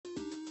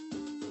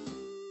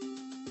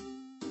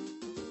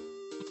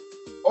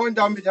Und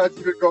damit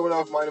herzlich willkommen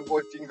auf meinem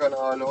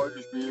Posting-Kanal.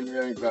 Heute spielen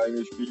wir ein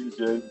kleines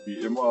Spielchen, wie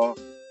immer.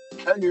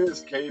 Can you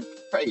escape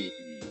fate?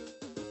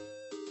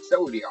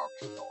 Zodiac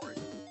Story.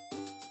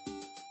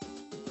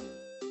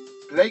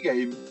 Play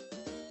game.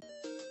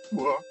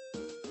 What?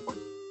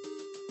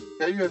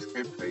 Can you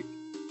escape fate?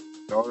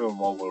 Story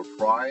mobile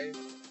fry.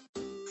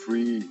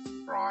 Free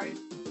fry.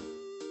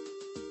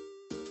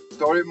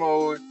 Story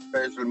mode,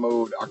 special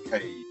mode,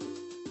 arcade.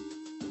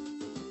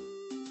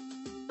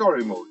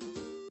 Story mode.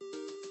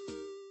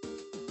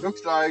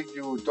 Looks like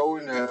you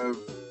don't have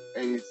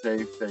any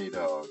save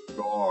data.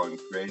 Go on,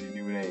 create a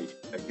new name.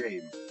 A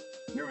game.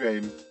 New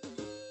game.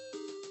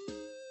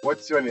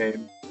 What's your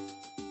name?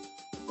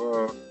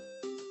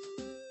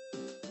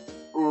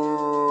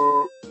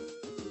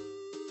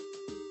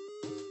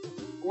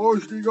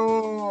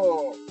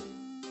 Roschliger!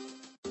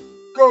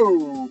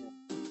 Go!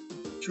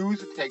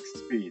 Choose a text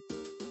speed.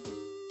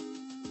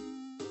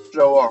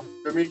 Slower.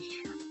 Für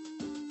mich.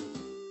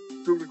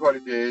 Gute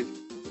Qualität.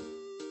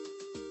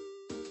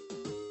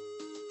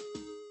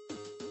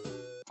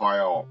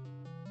 Fire.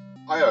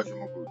 Fire ist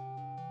immer gut.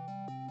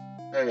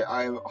 Hey,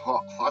 I'm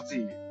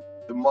Huzzy,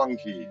 the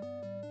monkey.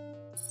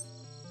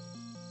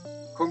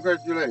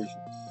 Congratulations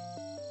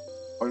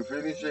on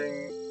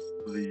finishing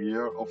the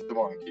year of the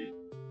monkey.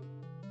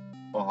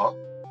 Aha.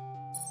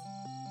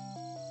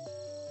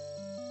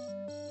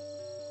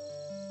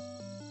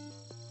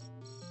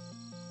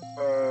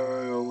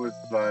 It was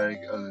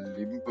like a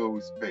limbo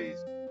space.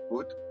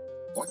 What?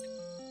 What?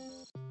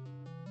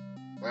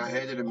 I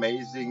had an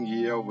amazing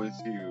year with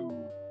you.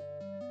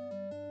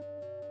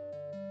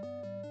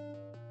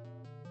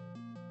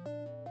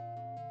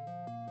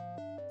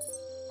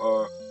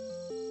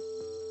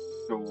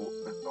 So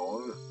that's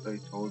all they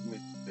told me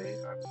today.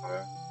 I'm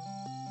tired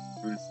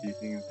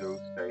receiving those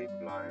same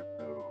life.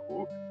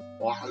 Oh,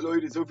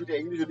 Leute, so viel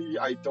Englisch und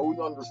I don't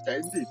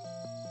understand it.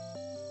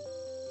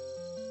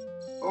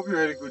 Hope you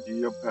had a good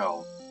year,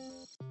 pal.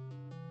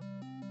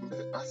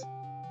 Was?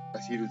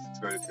 Das hier ist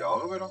 12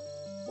 Jahre wieder?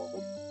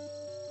 Warum?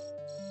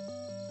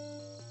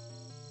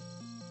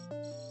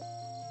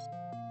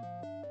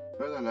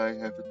 Well, I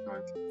have a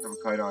choice. Ich habe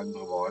keine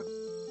andere Wahl.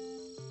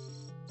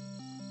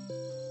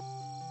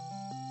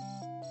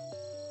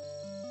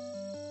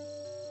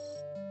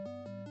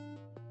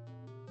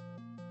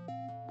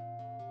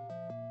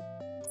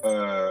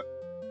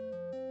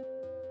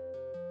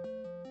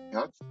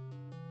 Herz?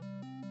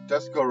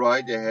 Just go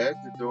right ahead,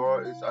 the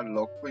door is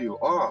unlocked for you.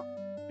 Ah,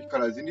 ich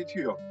kann also in die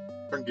Tür.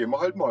 Dann gehen wir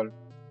halt mal.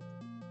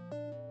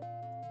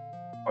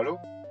 Hallo?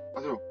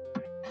 Also,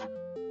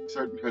 ich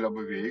sollte mich halt auch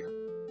bewegen.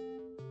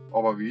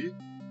 Aber wie?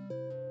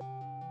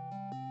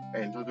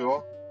 Enter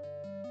door.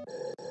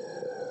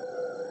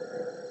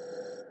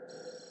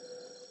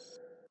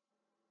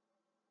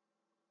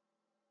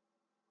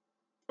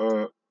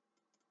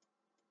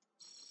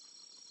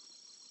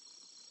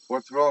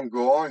 What's wrong?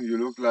 Go on. You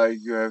look like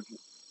you have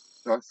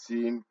just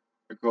seen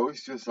a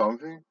ghost or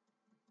something.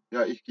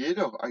 Ja, ich gehe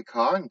doch. I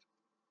can't.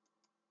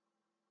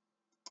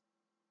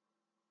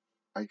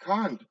 I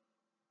can't.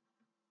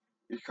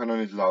 Ich kann doch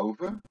nicht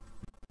laufen.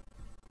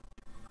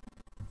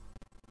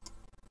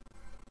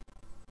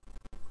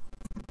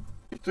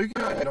 Ich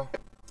drücke einer.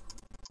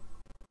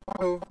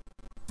 Hallo.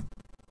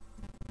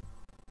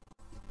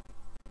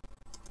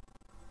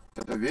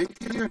 Der Weg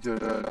geht ja,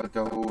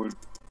 der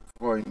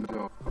Hohlfreund.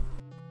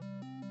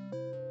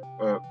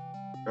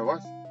 Ja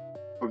was?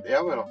 Kommt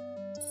er wieder?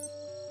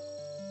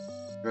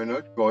 You're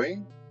not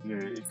going?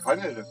 Nee, ich kann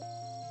nicht.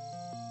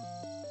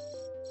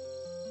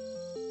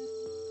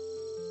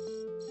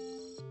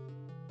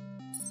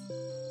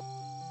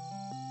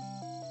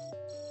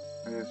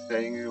 You're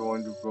saying you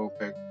want to go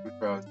back to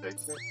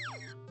 2016?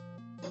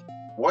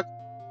 What?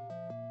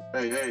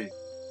 Hey, hey.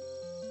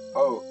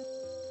 Oh.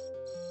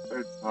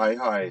 It's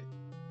hi.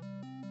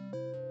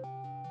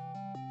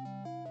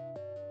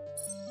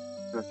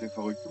 Du hast den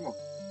verrückt gemacht.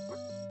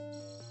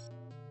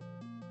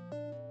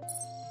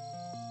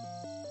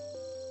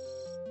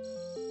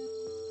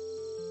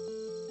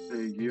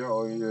 Hier,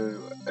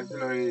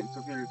 actually,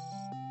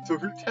 so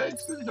viel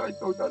Text, I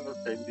don't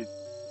understand it.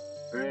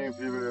 Many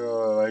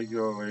people like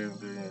your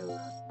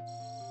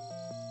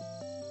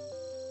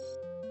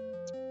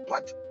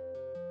What?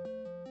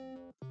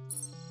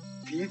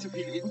 Viel zu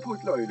viel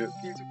Input, Leute.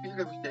 Viel zu viel,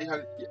 da verstehe ich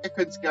halt. Ihr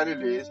könnt es gerne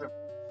lesen.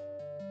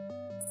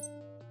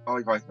 Aber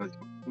ich weiß was ich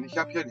mache. Und ich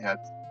habe hier ein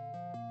Herz.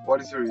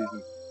 What is the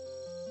reason?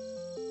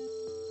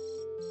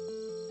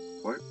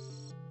 What?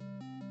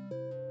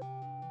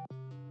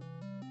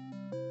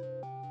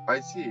 I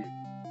see.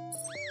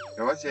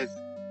 Ja, was jetzt?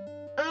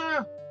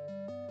 Ah!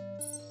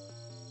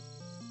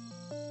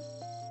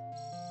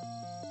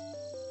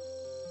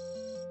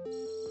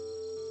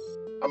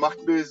 Er macht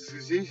ein böses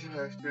Gesicht.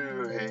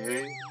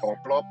 Hey,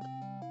 hopplopp.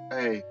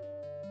 Hey.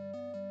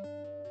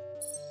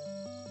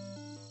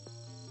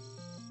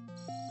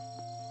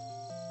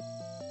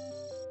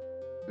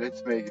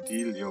 Let's make a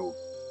deal, yo.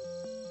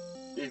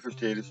 Ich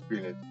verstehe das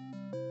Spiel nicht.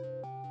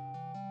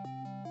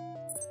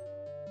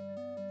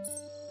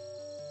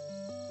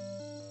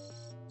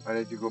 I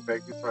need to go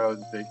back to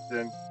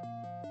 2016.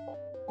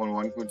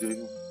 one von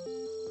denen.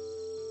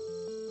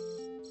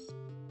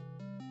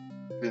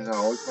 Finden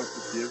heraus, was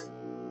passiert.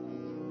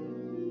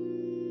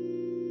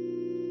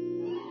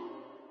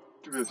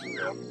 Du wirst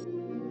sterben.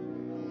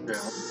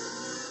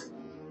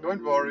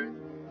 Don't worry.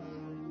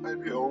 I'll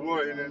be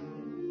over in an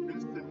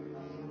instant.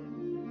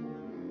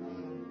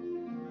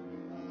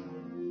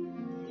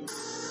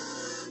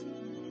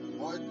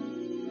 What?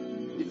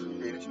 Ich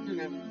verstehe das Spiel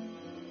nicht.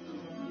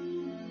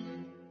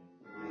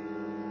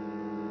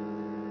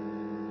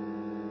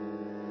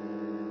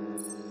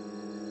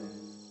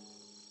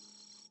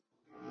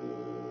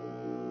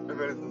 Wir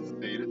werden uns das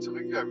Seele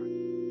zurückgeben.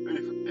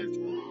 Ich verstehe das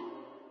Spiel.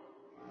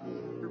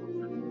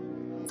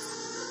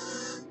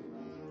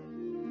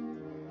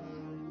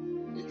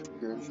 Ich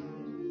verstehe das Spiel.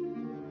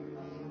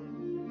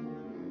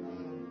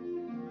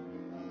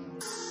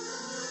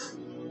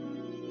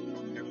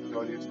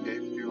 Don't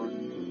escape your...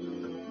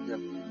 Yeah.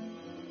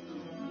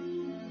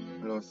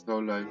 Lost no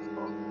life.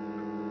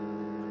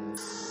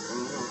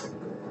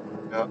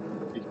 Ja,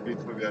 ich bin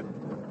verwirrt.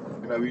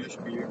 Genau wie das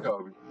Spiel,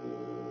 glaube ich.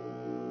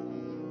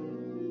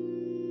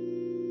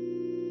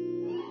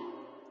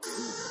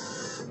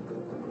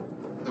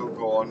 So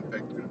go on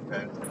back to the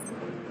past.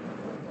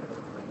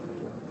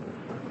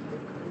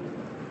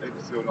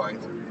 Episode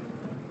 1.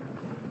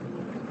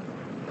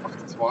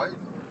 Ach, 2?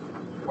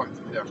 Wann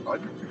sind der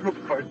Start? Ich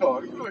hab keine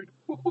Ahnung, Leute.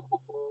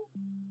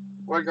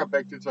 Welcome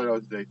back to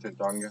 2016,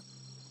 danke.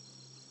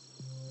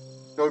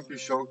 Don't be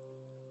shocked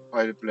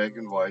by the black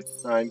and white.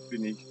 Nein, ich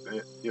bin nicht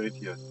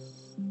irritiert.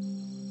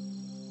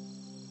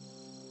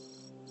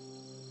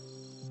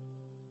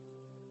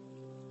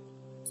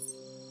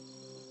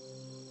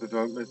 So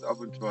don't mess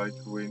up and try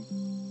to win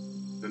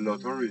the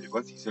lottery.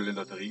 Was? Ich soll eine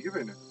Lotterie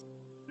gewinnen?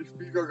 Ich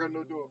spiele gar kein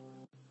Lotto.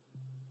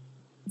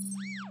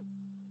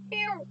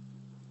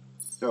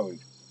 Don't.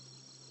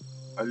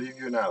 I leave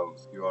you now.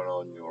 You are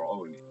on your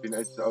own. Ich bin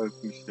jetzt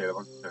auf mich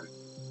selber gestellt.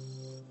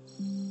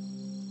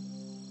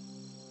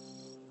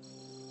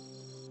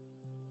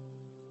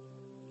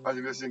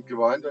 Also wir sind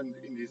gewarnt und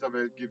in dieser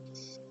Welt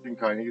sind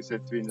keine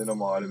Gesetze wie in der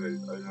normalen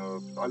Welt.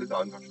 Also alles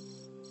anders.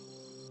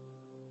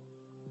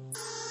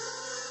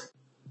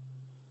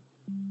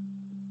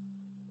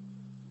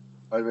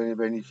 Also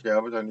wenn ich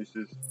sterbe, dann ist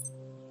es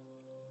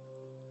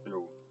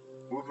so.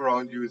 Move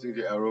around using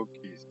the arrow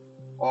keys.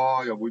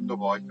 Oh ja,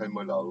 wunderbar, ich kann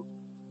mal laufen.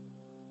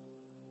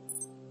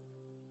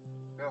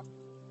 Ja.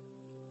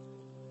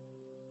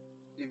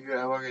 If you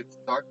ever get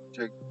stuck,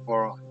 check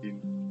for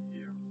him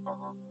here.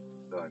 Aha,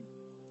 dann.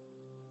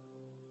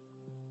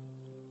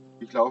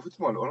 Ich laufe jetzt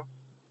mal, oder?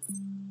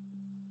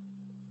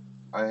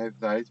 I have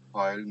nice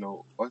pile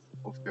no what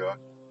of dirt.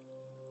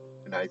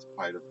 A nice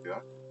pile of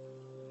dirt.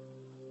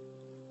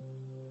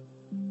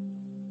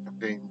 Ich hab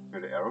den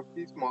für die Arrow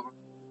Keys machen.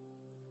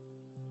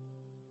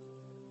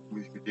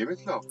 Muss ich mit dem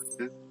jetzt laufen?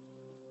 Das?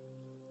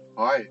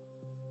 Hi.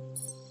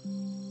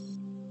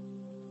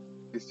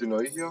 Bist du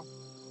neu hier?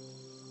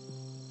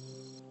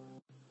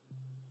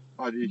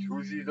 Hatte ich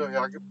Husi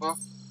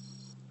dahergebracht?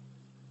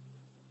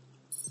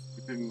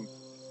 Ich bin...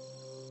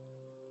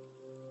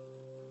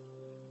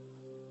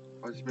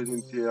 Was ist mit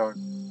uns hier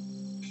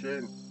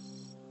geschehen?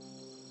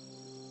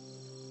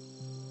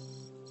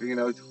 Ich bin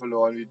genauso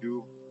verloren wie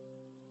du.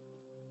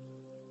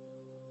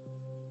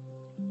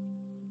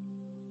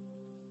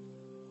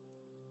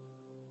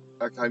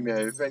 Er kann mir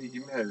helfen, wenn ich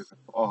ihm helfe.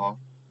 Aha.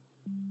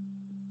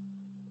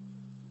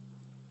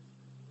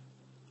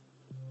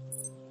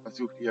 Er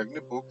sucht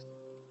irgendeine Box.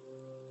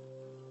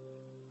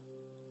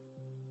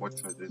 Was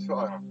ist das für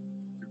einer?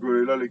 The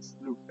gorilla looks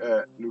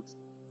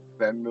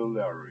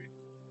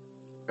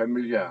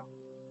familiar.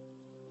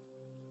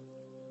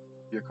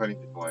 Hier kann ich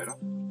nicht weiter.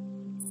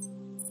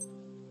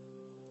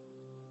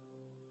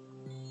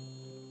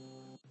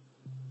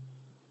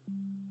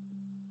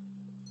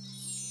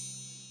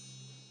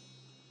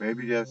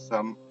 Maybe there's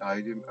some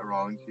item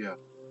around here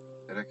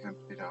that I can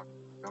pick up.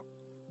 Ja.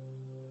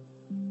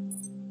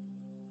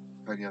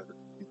 Ich kann ja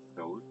nicht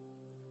so.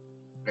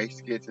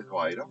 Rechts geht es jetzt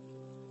weiter.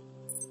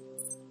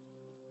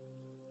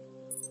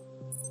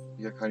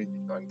 Hier kann ich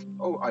nicht an.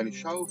 Oh, eine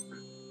Schaufel.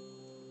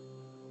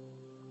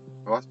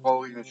 Was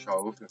brauche ich eine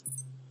Schaufel?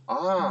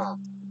 Ah,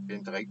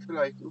 den Dreck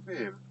vielleicht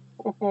aufheben.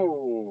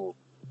 Hoho.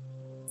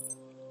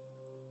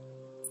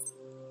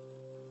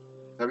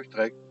 Jetzt habe ich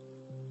Dreck.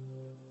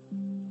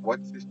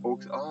 What's this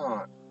box?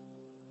 Ah.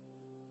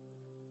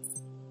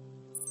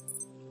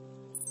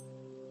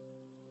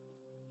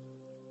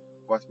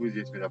 Was muss ich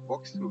jetzt mit der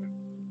Box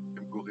tun?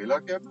 Dem Gorilla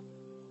geben?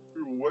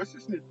 Du weißt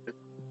es nicht.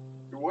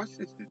 Du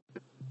weißt es nicht.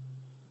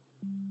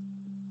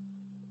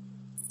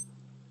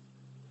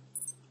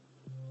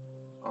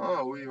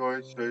 Ah, we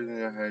were straight in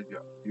your head,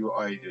 you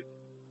idiot.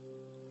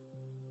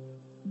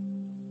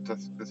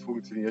 Das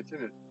funktioniert ja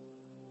nicht.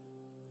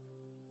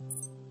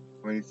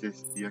 Wenn ich es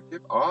jetzt hier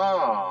gebe.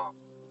 Ah!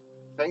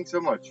 Thanks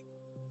so much.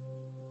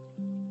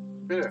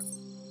 Bitte.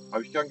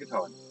 Habe ich gern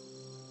getan.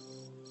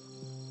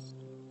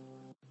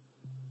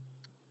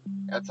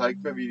 Er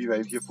zeigt mir, wie die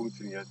Welt hier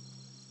funktioniert.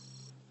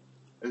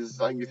 Es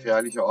ist ein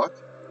gefährlicher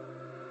Ort.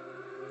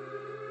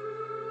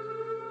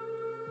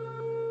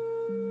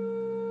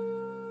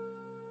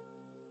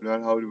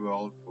 Learn how the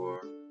world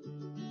works.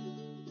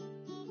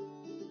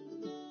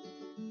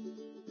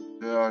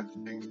 There are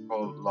things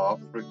called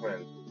love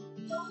frequency.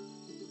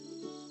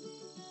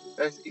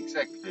 That's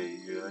exactly,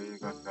 you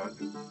got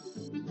it.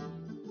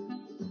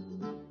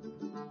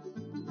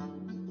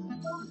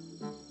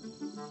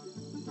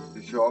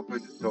 The shop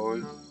with the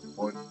soul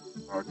one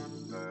part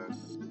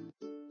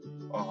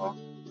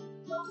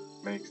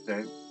makes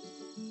sense.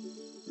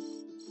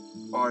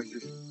 Oh, es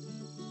ist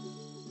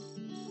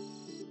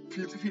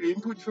viel zu viel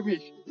Input für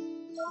mich.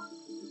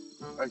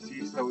 I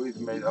see soul is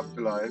made up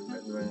to life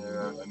and when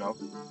enough.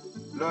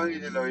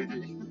 Leute,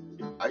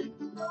 I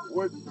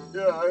would,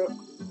 yeah,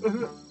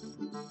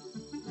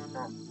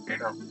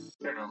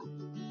 genau.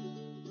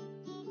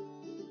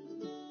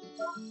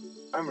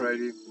 I'm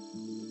ready.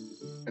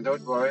 And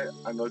don't worry,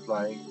 I'm not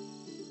lying.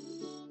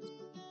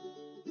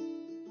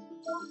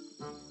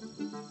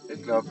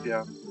 Ich glaub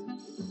dir.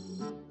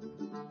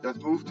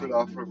 Just move to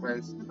love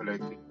frequency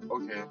collecting.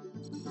 Okay.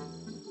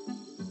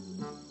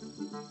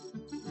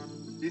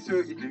 Siehst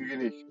du, ich lüge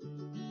nicht.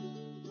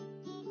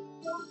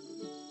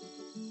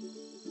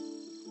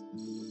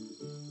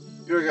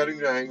 You're getting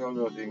the hang on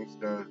those things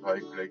that I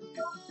collected.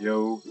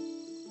 Yo.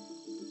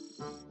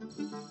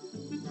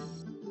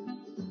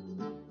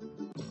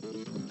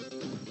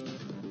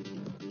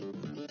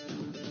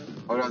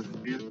 How does it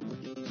feel?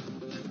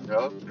 It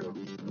helps you.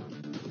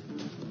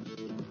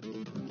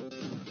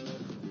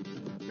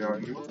 Yeah,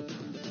 and you?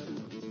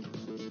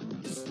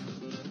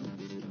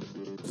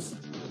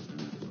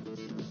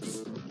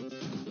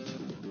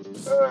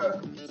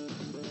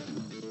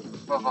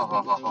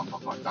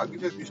 Danke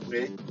fürs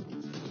Gespräch.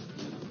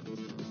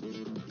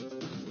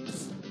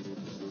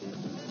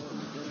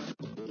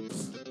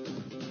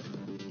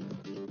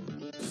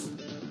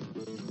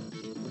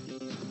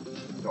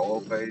 The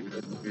always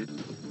a bit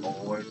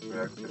always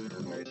reacted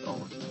and made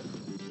out.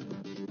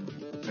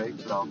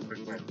 Make love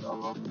frequent,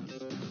 aha.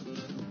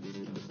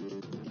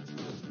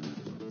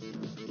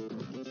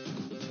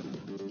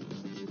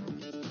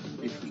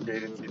 Ich verstehe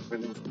den Sinn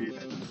von dem Spiel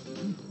nicht.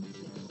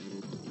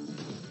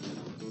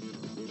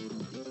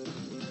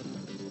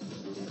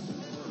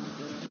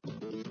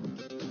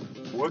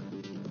 Gut.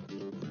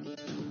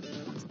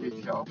 Was geht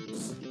hier ab?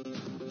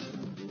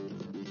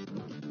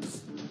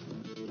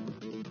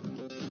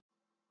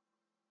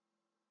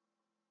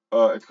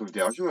 Jetzt kommt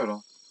der schon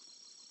wieder.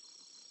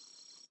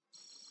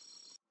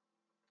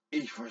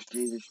 Ich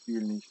verstehe das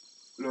Spiel nicht.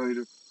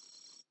 Leute.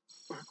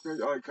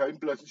 Keinen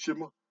blassen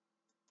Schimmer.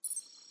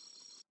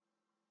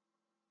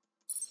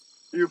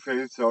 You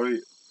failed,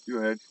 sorry. You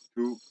had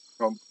to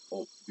come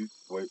all this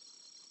way.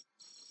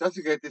 Just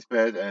to get this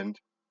bad end.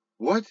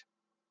 What?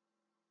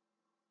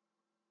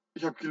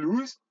 Ich hab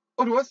gelost?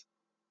 Oder was?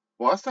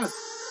 Was das?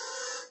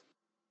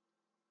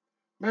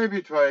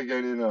 Maybe try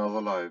again in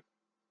another life.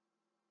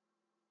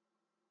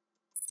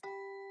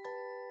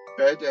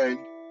 Bad end.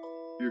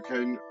 You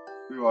can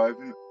revive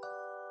in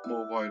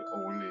mobile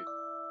only.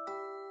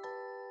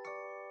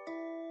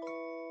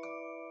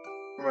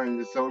 I mean,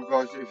 the soul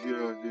gosh if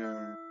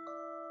you're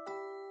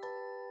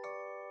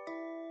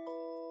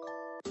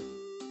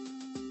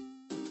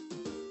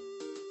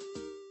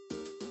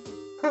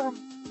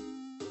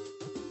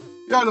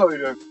Ja,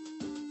 Leute.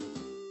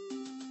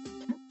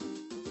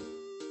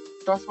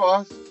 Das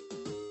war's.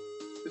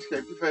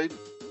 Escape the Fate.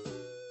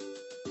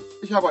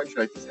 Ich habe ein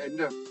schlechtes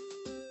Ende.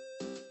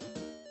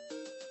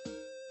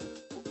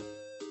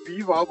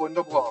 Wie war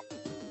wunderbar.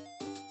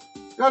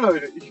 Ja,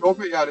 Leute, ich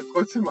hoffe, ihr hattet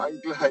trotzdem ein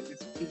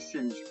kleines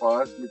bisschen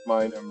Spaß mit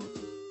meinem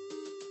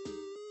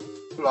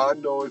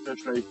planlosen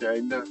schlechten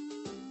Ende.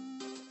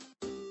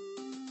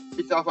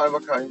 Ich darf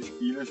einfach keine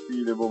Spiele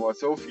spielen, wo man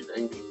so viel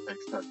englischen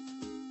Text hat.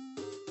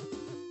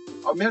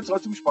 Aber mir hat es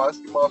trotzdem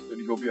Spaß gemacht und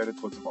ich hoffe, ihr hattet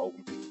trotzdem auch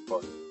ein bisschen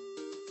Spaß.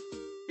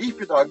 Ich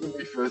bedanke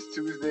mich fürs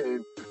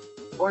Zusehen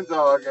und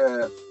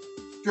sage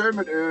Tschö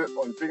mit Ö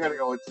und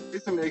Fingerlingouts.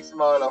 Bis zum nächsten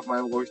Mal auf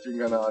meinem ruhigen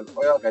Kanal.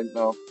 Euer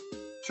Rentner.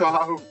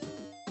 Ciao.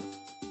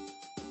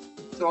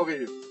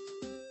 Sorry.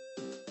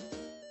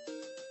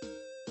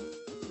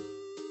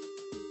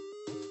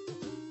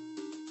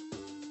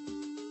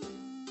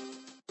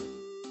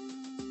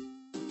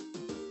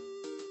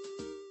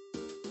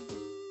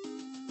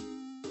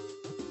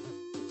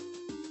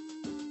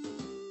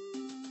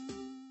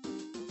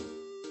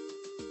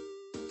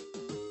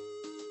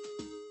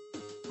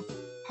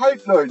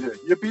 Halt Leute,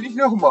 hier bin ich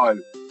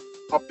nochmal.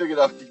 Habt ihr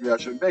gedacht, ich wäre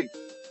schon weg?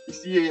 Ich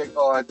sehe hier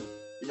gerade,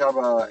 ich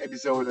habe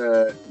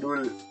Episode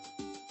 0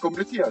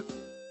 komplettiert.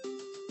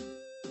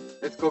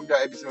 Jetzt kommt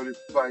ja Episode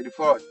 2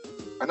 fort.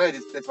 Ah nein,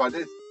 das war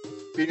das.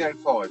 Bin ja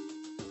fort.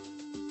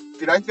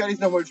 Vielleicht werde ich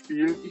es nochmal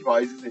spielen, ich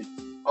weiß es nicht.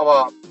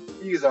 Aber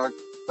wie gesagt,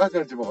 lasst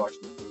uns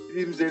überraschen. In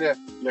diesem Sinne,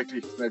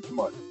 wirklich das nächste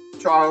Mal.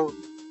 Ciao.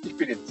 Ich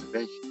bin jetzt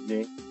weg.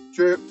 Nee.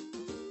 Tschö.